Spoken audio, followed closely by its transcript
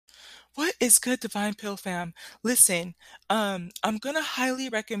It's good, Divine Pill fam. Listen, I'm gonna highly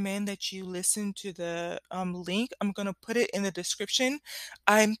recommend that you listen to the link. I'm gonna put it in the description.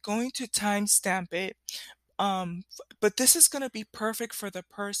 I'm going to timestamp it. But this is gonna be perfect for the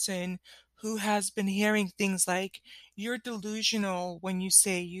person who has been hearing things like you're delusional when you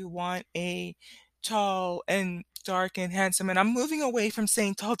say you want a tall and dark and handsome. And I'm moving away from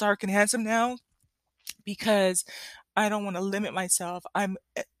saying tall, dark, and handsome now because I don't want to limit myself.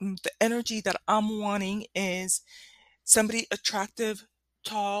 The energy that I'm wanting is somebody attractive,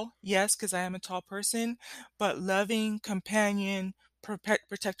 tall, yes, because I am a tall person, but loving, companion,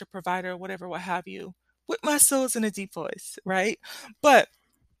 protector, provider, whatever, what have you, with muscles and a deep voice, right? But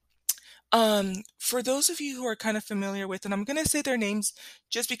for those of you who are kind of familiar with, and I'm going to say their names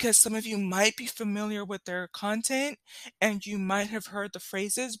just because some of you might be familiar with their content and you might have heard the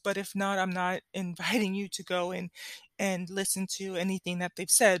phrases, but if not, I'm not inviting you to go and listen to anything that they've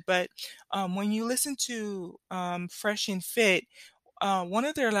said. But when you listen to Fresh and Fit, one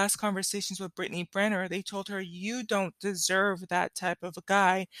of their last conversations with Brittany Brenner, they told her, "You don't deserve that type of a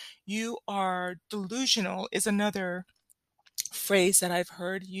guy. You are delusional," is another phrase that I've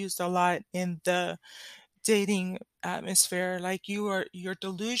heard used a lot in the dating atmosphere. Like you're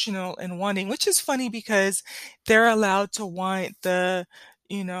delusional and wanting, which is funny because they're allowed to want the,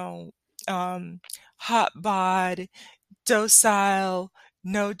 you know, um, hot bod, docile,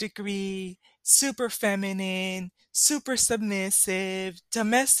 no degree, super feminine, super submissive,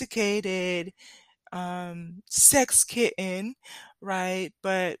 domesticated, sex kitten, right?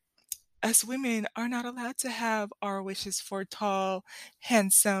 But us women are not allowed to have our wishes for tall,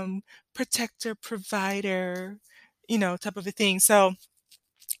 handsome, protector, provider, type of a thing. So,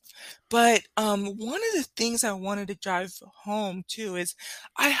 but one of the things I wanted to drive home too is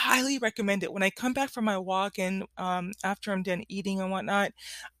I highly recommend it when I come back from my walk and after I'm done eating and whatnot,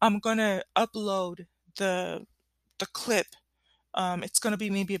 I'm gonna upload the the clip. It's gonna be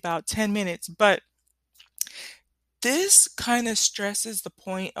maybe about 10 minutes, but this kind of stresses the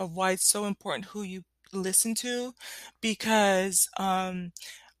point of why it's so important who you listen to because I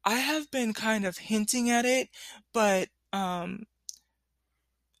have been kind of hinting at it, but I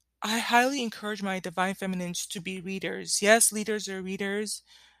highly encourage my divine feminines to be readers. Yes, leaders are readers.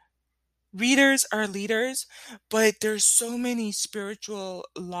 Readers are leaders, but there's so many spiritual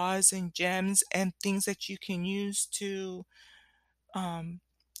laws and gems and things that you can use to um,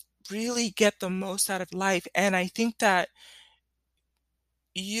 really get the most out of life. And I think that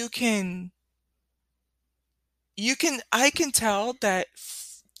you can I can tell that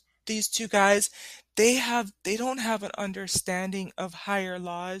these two guys, they don't have an understanding of higher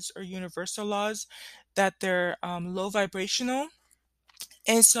laws or universal laws, that they're low vibrational.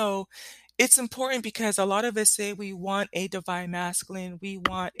 And so it's important because a lot of us say we want a divine masculine, we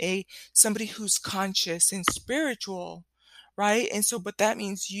want a somebody who's conscious and spiritual, right? And so but that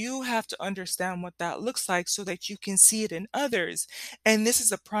means you have to understand what that looks like so that you can see it in others. And this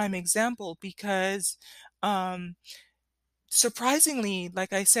is a prime example because um surprisingly,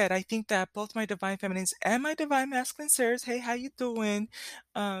 like I said, I think that both my divine feminines and my divine masculine sirs, hey, how you doing?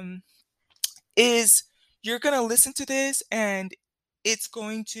 Um, is you're gonna listen to this and it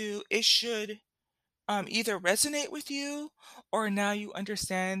should either resonate with you or now you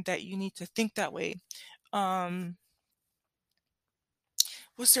understand that you need to think that way. Um,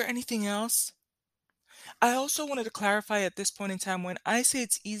 was there anything else? I also wanted to clarify at this point in time when I say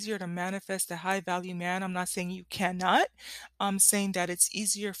it's easier to manifest a high value man, I'm not saying you cannot. I'm saying that it's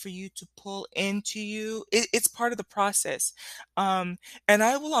easier for you to pull into you. It's part of the process. Um, and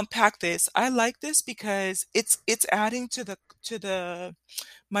I will unpack this. I like this because it's adding to the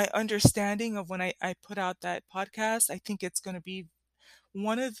my understanding of when I put out that podcast. I think it's gonna be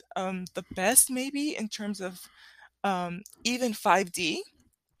one of the best maybe in terms of even 5D,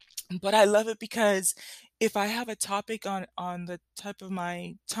 but I love it because if I have a topic on the tip of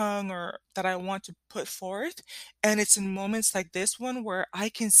my tongue or that I want to put forth, and it's in moments like this one where I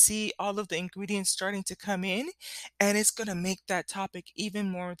can see all of the ingredients starting to come in, and it's gonna make that topic even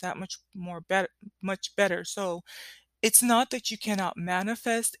more that much better. So it's not that you cannot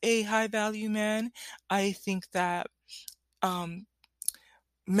manifest a high value man. I think that um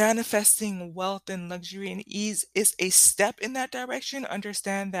manifesting wealth and luxury and ease is a step in that direction.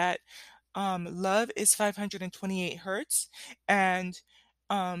 Understand that love is 528 hertz, and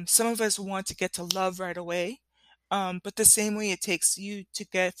some of us want to get to love right away. But the same way it takes you to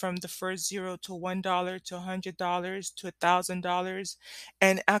get from the first zero to $1 to $100 to $1,000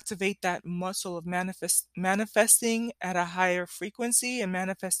 and activate that muscle of manifesting at a higher frequency and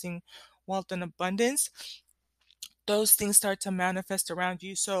manifesting wealth and abundance, those things start to manifest around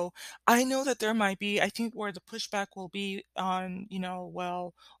you. So I know that there might be, I think where the pushback will be on,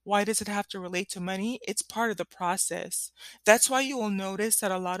 well, why does it have to relate to money? It's part of the process. That's why you will notice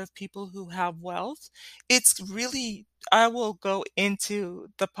that a lot of people who have wealth, it's really, I will go into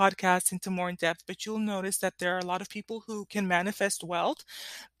the podcast into more in depth, but you'll notice that there are a lot of people who can manifest wealth,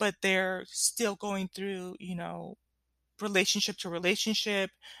 but they're still going through, relationship to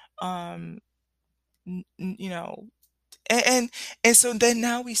relationship, um, n- you know, and, and and so then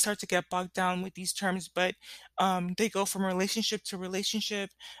now we start to get bogged down with these terms, but they go from relationship to relationship,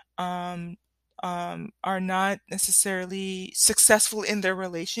 um, are not necessarily successful in their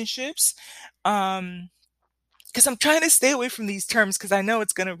relationships. Because I'm trying to stay away from these terms because I know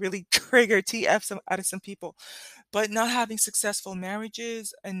it's going to really trigger TF out of some people, but not having successful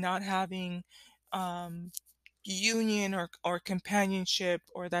marriages and not having um, union or companionship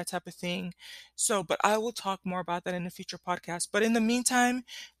or that type of thing. So, but I will talk more about that in a future podcast. But in the meantime,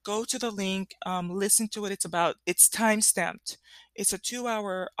 go to the link, listen to it. It's time stamped. It's a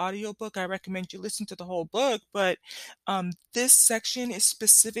 2-hour audiobook. I recommend you listen to the whole book, but this section is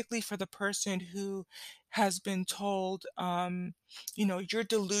specifically for the person who has been told, you're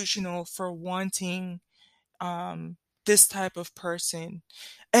delusional for wanting this type of person.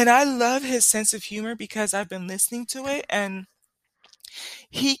 And I love his sense of humor because I've been listening to it, and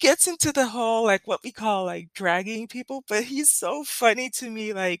he gets into the whole, like, what we call, like, dragging people, but he's so funny to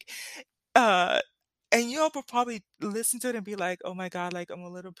me, like, uh and you all will probably listen to it and be like, "Oh my god, like, I'm a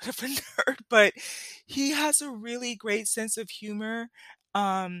little bit of a nerd," but he has a really great sense of humor,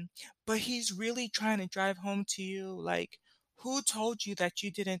 but he's really trying to drive home to you, like, who told you that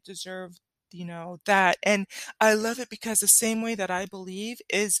you didn't deserve, that? And I love it because the same way that I believe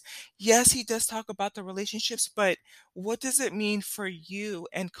is, yes, he does talk about the relationships, but what does it mean for you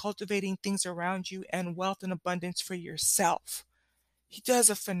and cultivating things around you and wealth and abundance for yourself? He does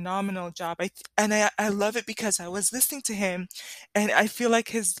a phenomenal job. I love it because I was listening to him, and I feel like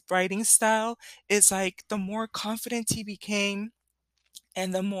his writing style is like the more confident he became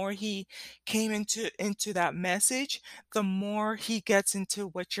and the more he came into that message, the more he gets into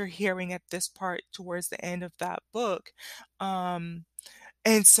what you're hearing at this part towards the end of that book. Um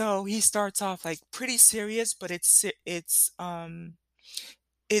and so he starts off like pretty serious, but it's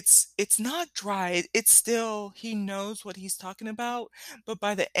not dry. It's still, he knows what he's talking about, but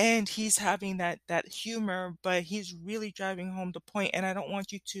by the end he's having that humor, but he's really driving home the point. And I don't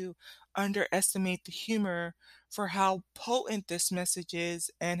want you to underestimate the humor for how potent this message is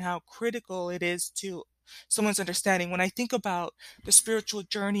and how critical it is to someone's understanding. When I think about the spiritual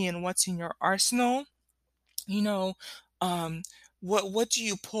journey and what's in your arsenal, you know, um, what do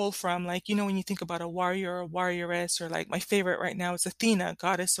you pull from? Like, when you think about a warrior or warrioress, or like my favorite right now is Athena,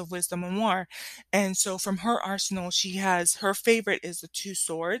 goddess of wisdom and war. And so from her arsenal, she has her favorite is the two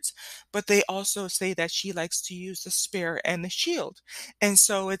swords, but they also say that she likes to use the spear and the shield. And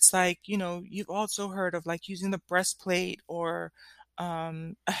so it's like, you've also heard of like using the breastplate or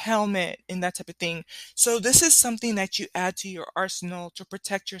a helmet and that type of thing. So this is something that you add to your arsenal to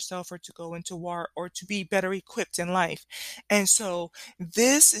protect yourself or to go into war or to be better equipped in life. And so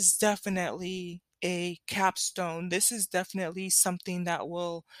this is definitely a capstone. This is definitely something that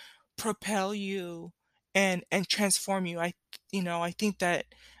will propel you and transform you. I think that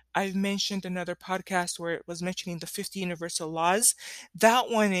I've mentioned another podcast where it was mentioning the 50 universal laws.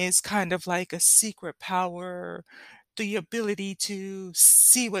 That one is kind of like a secret power, the ability to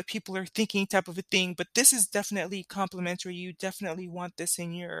see what people are thinking type of a thing, but this is definitely complementary. You definitely want this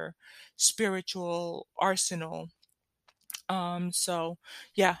in your spiritual arsenal. So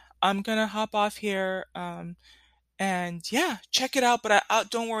yeah, I'm gonna hop off here. And yeah, check it out, but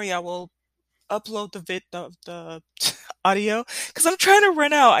don't worry, I will upload the audio because I'm trying to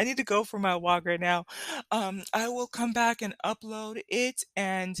run out. I need to go for my walk right now. I will come back and upload it,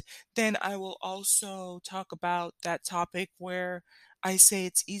 and then I will also talk about that topic where I say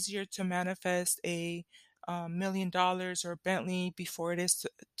it's easier to manifest a $1 million or Bentley before it is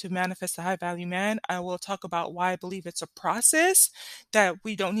to manifest a high value man. I will talk about why I believe it's a process that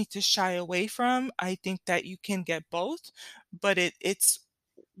we don't need to shy away from. I think that you can get both, but it's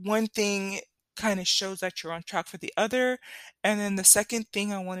one thing kind of shows that you're on track for the other. And then the second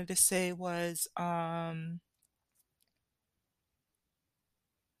thing I wanted to say was,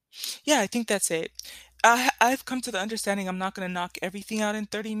 yeah, I think that's it. I've come to the understanding I'm not going to knock everything out in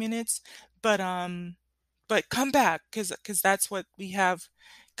 30 minutes, but come back because that's what we have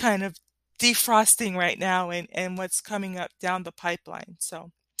kind of defrosting right now and what's coming up down the pipeline.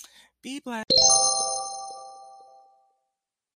 So be blessed.